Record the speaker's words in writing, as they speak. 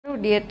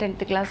dear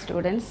 10th class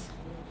students,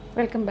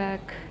 welcome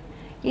back.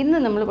 ഇന്ന്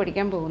നമ്മൾ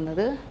പഠിക്കാൻ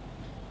പോകുന്നത്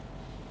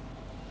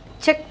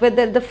check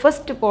whether the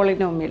first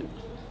polynomial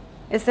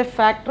is a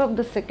factor of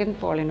the second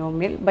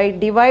polynomial by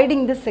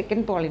dividing the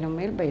second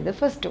polynomial by the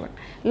first one.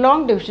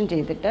 Long division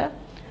ചെയ്തിട്ട്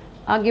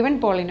ആ given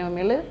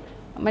polynomial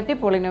മറ്റേ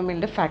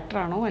polynomialന്റെ factor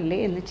ആണോ അല്ലേ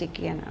എന്ന് ചെക്ക്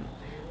ചെയ്യാനാണ്.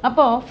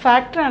 അപ്പോൾ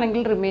factor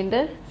ആണെങ്കിൽ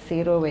റിമൈൻഡർ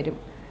 0 വരും.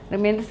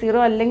 റിമൈൻഡർ 0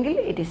 അല്ലെങ്കിൽ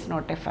it is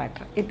not A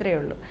factor. ഇത്രയേ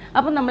ഉള്ളൂ.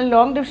 അപ്പോൾ നമ്മൾ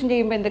ലോങ് ഡിവിഷൻ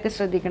ചെയ്യുമ്പോൾ എന്തൊക്കെ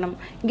ശ്രദ്ധിക്കണം?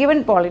 ഗിവൻ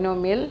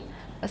പോളിനോമിയൽ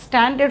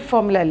സ്റ്റാൻഡേർഡ്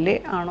ഫോമിൽ അല്ലേ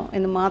ആണോ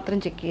എന്ന് മാത്രം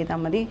ചെക്ക് ചെയ്താൽ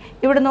മതി.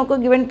 ഇവിടെ നോക്കൂ,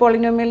 given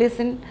polynomial is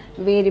in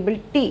variable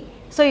T,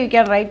 so you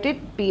can write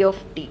it P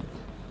of T.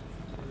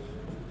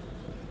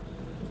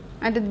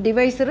 And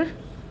divisor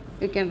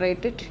you can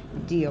write it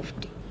G of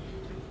T.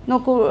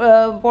 നോക്കൂ,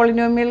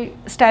 പോളിനോമിയൽ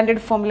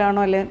സ്റ്റാൻഡേർഡ് ഫോമിലാണോ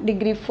അല്ലേ?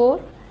 Degree 4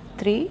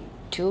 3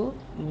 2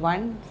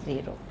 1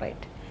 0,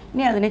 right.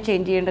 ഇനി അതിനെ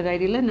ചേഞ്ച് ചെയ്യേണ്ട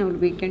കാര്യമില്ല. നമ്മൾ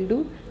we can do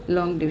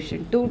long division.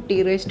 2t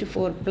raised to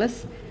 4 plus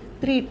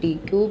 3t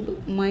cube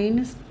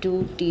minus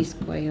 2t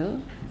square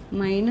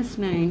minus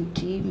 9t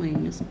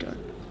minus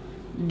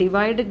 12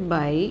 divided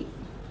by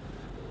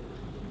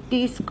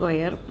t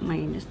square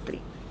minus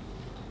 3.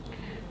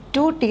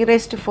 2t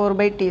raised to 4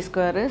 by t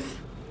square is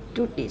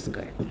 2t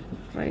square,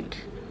 right?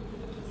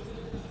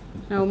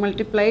 Now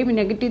multiply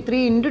negative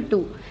 3 into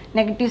 2,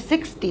 negative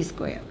 6t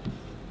square.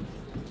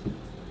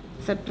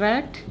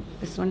 Subtract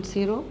this one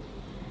 0,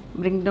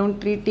 bring down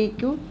 3t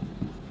cube,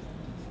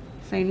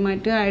 sign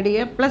matter, add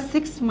here, plus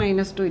 6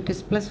 minus 2, it is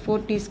plus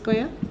 4t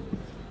square,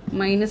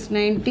 minus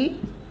 9t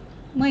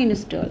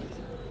minus 12.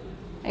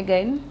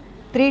 Again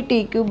 3t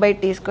cube by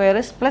t square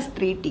is plus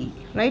 3t,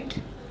 right?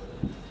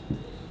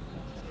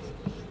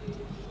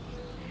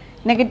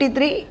 Negative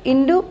 3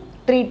 into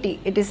 3t,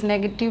 it is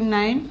negative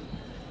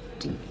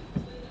 9t.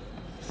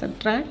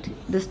 Subtract,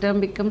 this term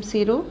becomes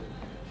 0.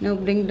 Now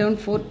bring down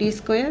 4t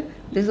square,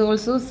 this is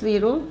also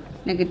 0,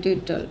 negative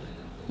 12.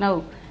 Now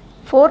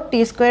 4t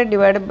square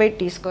divided by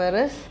t square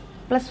is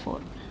plus 4.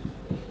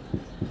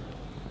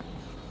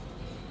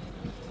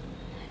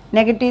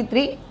 Negative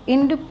 3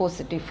 into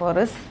positive 4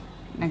 is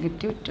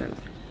negative 12.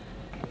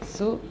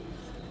 So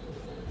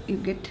you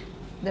get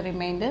the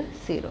remainder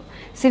 0.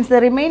 Since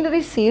the remainder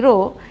is 0,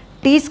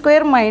 t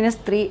square minus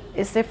 3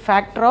 is a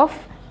factor of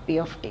p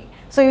of t.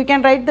 So you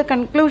can write the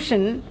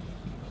conclusion.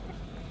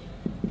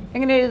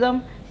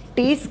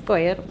 T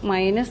square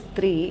minus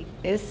 3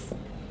 is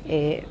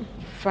a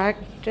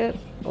factor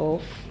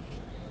of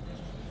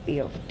p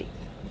of t.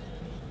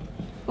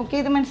 Okay,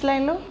 ഇത്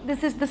മനസ്സിലായല്ലോ.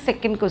 This is the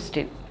second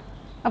question.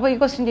 അപ്പോൾ ഈ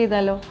question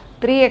ചെയ്താലോ,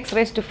 3x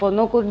raised to 4.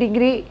 നോക്കൂ,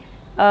 degree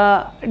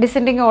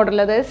descending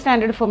ഓർഡറിൽ, അതായത്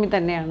standard ഫോമിൽ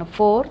തന്നെയാണ്.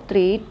 4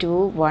 3 2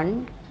 1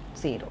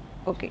 0.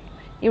 ഓക്കെ,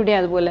 ഇവിടെ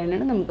അതുപോലെ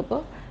തന്നെയാണ്.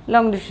 നമുക്കിപ്പോൾ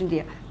ലോങ് ഡിവിഷൻ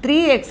ചെയ്യാം.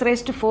 3x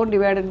raised to 4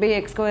 divided by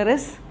x square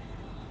is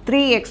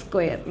 3x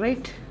square,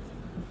 right?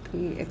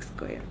 3x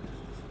square.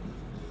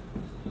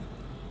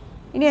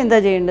 ഇനി എന്താ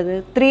ചെയ്യേണ്ടത്?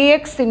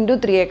 3x into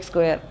 3x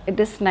square, it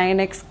is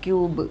 9x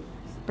cube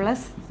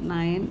plus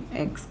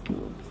 9x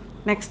cube.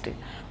 Next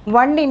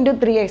 1 into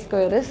 3x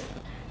square is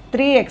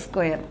 3x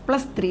square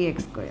plus 3x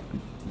square.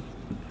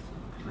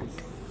 Right.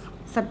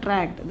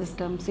 Subtract this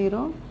term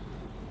 0,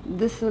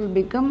 this will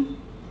become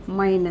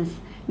minus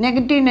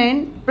negative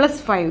 9 plus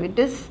 5, it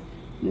is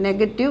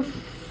negative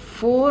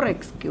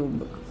 4x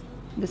cube.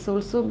 This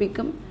also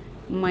become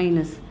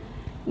minus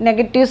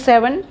negative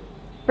 7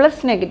 plus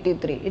negative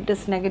 3, it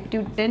is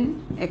negative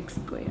 10x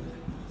square.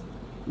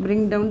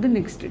 Bring down the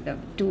next term,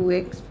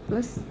 2x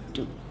plus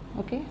 2.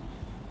 Okay,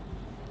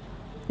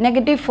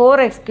 negative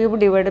 4x cube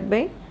divided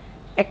by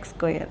x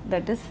square,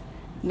 that is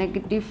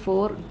negative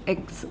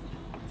 4x.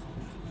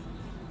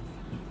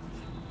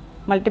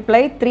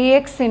 Multiply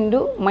 3x into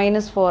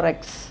minus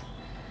 4x.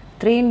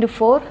 3 into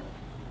 4,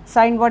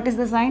 sign, what is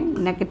the sign?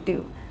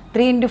 Negative.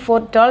 3 into 4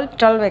 12,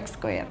 12x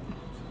square.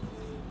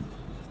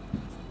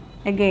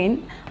 Again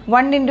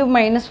 1 into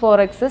minus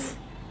 4x is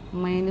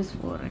minus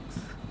 4x.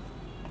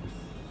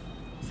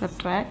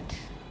 Subtract,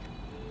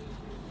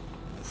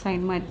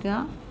 sign matter,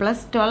 plus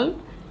 12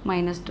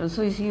 minus 12,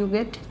 so you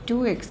get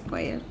 2x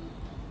square.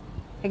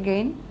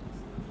 Again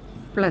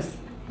plus,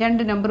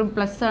 രണ്ട് നമ്പറും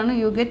plus ആണ്,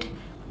 you get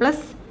plus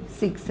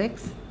 6x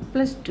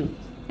plus 2.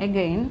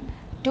 Again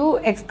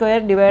 2x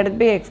square divided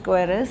by x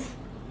square is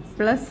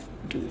plus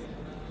 2.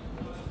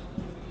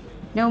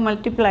 Now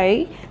multiply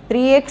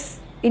 3x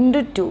into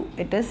 2,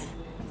 it is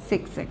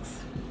 6x.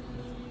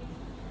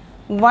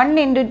 1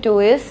 into 2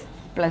 is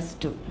plus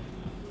 2.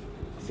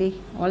 See,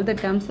 all the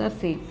terms are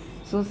same.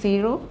 So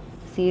 0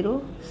 0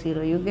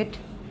 0, you get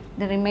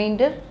the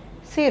remainder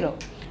 0.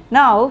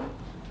 Now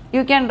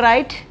you can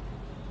write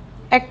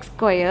x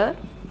square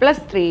plus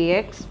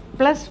 3x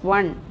plus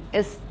 1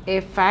 is a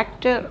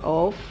factor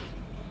of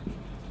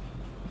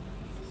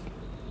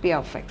p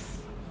of x.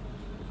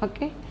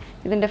 Okay,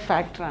 ഇതിൻ്റെ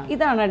ഫാക്ടറാണ്.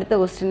 ഇതാണ് അടുത്ത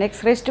question. x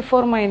raised to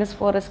 4 minus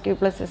 4s cube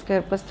plus s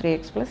square plus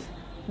 3x plus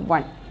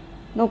 1.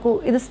 നോക്കൂ,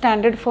 ഇത്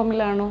standard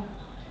ഫോമിലാണോ?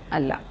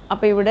 അല്ല.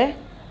 അപ്പോൾ ഇവിടെ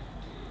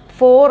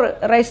 4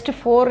 raised to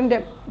 4ൻ്റെ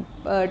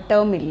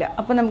term ഇല്ല.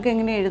 അപ്പോൾ നമുക്ക്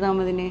എങ്ങനെ എഴുതാം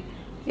അതിനെ?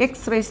 x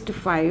raised to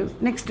 5,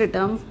 next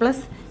term plus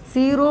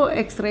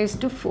 0x raised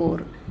to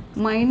 4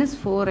 minus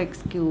 4x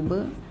cube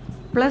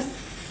plus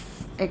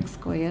x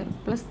square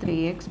plus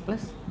 3x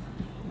plus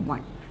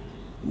 1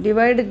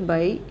 divided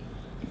by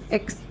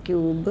x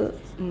cube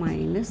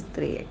minus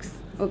 3x.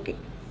 Okay,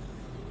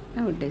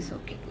 now it is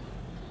okay.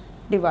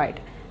 Divide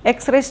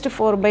x raised to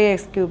 4 by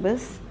x cube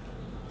is,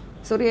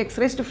 sorry, x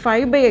raised to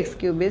 5 by x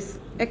cube is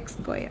x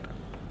square.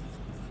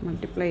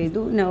 Multiply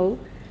do now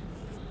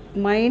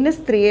minus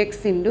 3x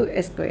into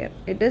s square,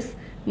 it is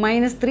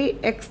minus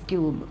 3x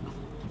cube.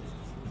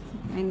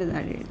 അതിൻ്റെ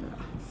താഴെ എഴുതുക.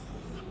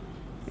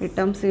 ഈ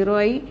term 0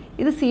 ആയി,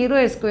 ഇത് 0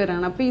 square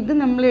ആണ്. അപ്പോൾ ഇത്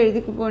നമ്മൾ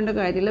എഴുതി പോകേണ്ട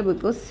കാര്യമില്ല,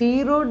 because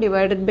 0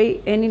 divided by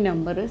any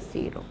number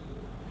 0.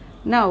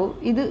 Now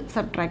ഇത്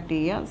സബ്ട്രാക്ട്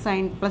ചെയ്യുക,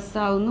 സൈൻ പ്ലസ്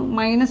ആവുന്നു,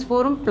 മൈനസ്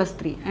 4ഉം പ്ലസ്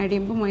 3 ആഡ്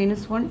ചെയ്യുമ്പോൾ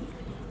minus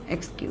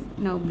 1x cube.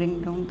 Now bring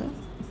down the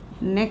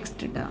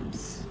next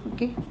terms.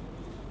 Okay,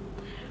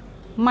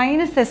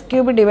 minus s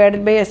cube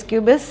divided by s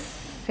cube is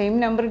same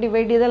number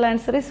divide ചെയ്താൽ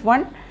answer is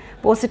 1.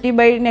 Positive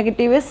by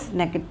negative is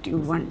negative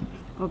 1.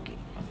 Okay,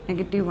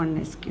 negative 1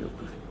 s cube.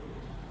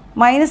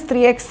 Minus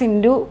 3x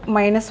into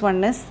minus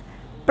 1 is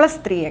plus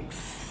 3x.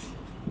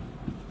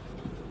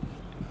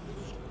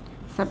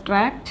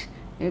 Subtract,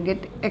 you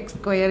get x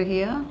square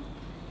here.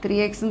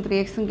 3x and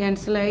 3x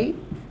cancel I,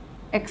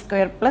 x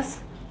square plus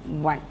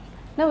 1.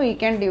 Now we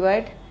can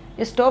divide.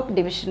 You stop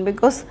division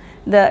because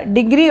the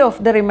degree of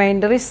the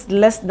remainder is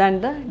less than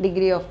the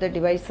degree of the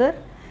divisor.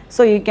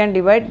 So you can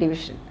divide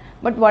division.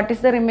 But what is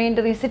the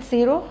remainder? Is it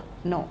 0?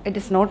 No, it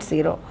is not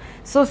 0.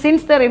 So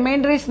since the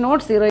remainder is not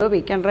 0,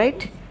 we can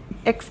write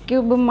x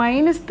cube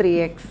minus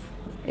 3x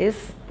is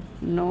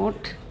not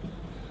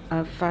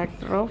a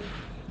factor of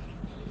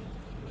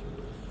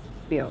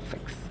p of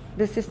x.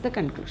 This is the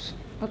conclusion.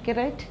 Okay,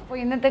 right? അപ്പോൾ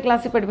ഇന്നത്തെ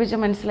ക്ലാസ്സിൽ പഠിപ്പിച്ച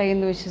മനസ്സിലായി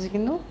എന്ന്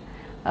വിശ്വസിക്കുന്നു.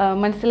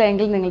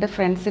 മനസ്സിലായെങ്കിൽ നിങ്ങളുടെ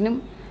ഫ്രണ്ട്സിനും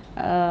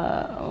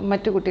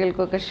മറ്റു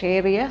കുട്ടികൾക്കൊക്കെ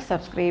ഷെയർ ചെയ്യുക,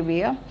 സബ്സ്ക്രൈബ്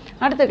ചെയ്യുക.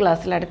 അടുത്ത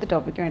ക്ലാസ്സിൽ അടുത്ത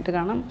ടോപ്പിക്കുമായിട്ട്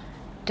കാണാം.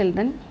 Till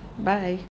then, by.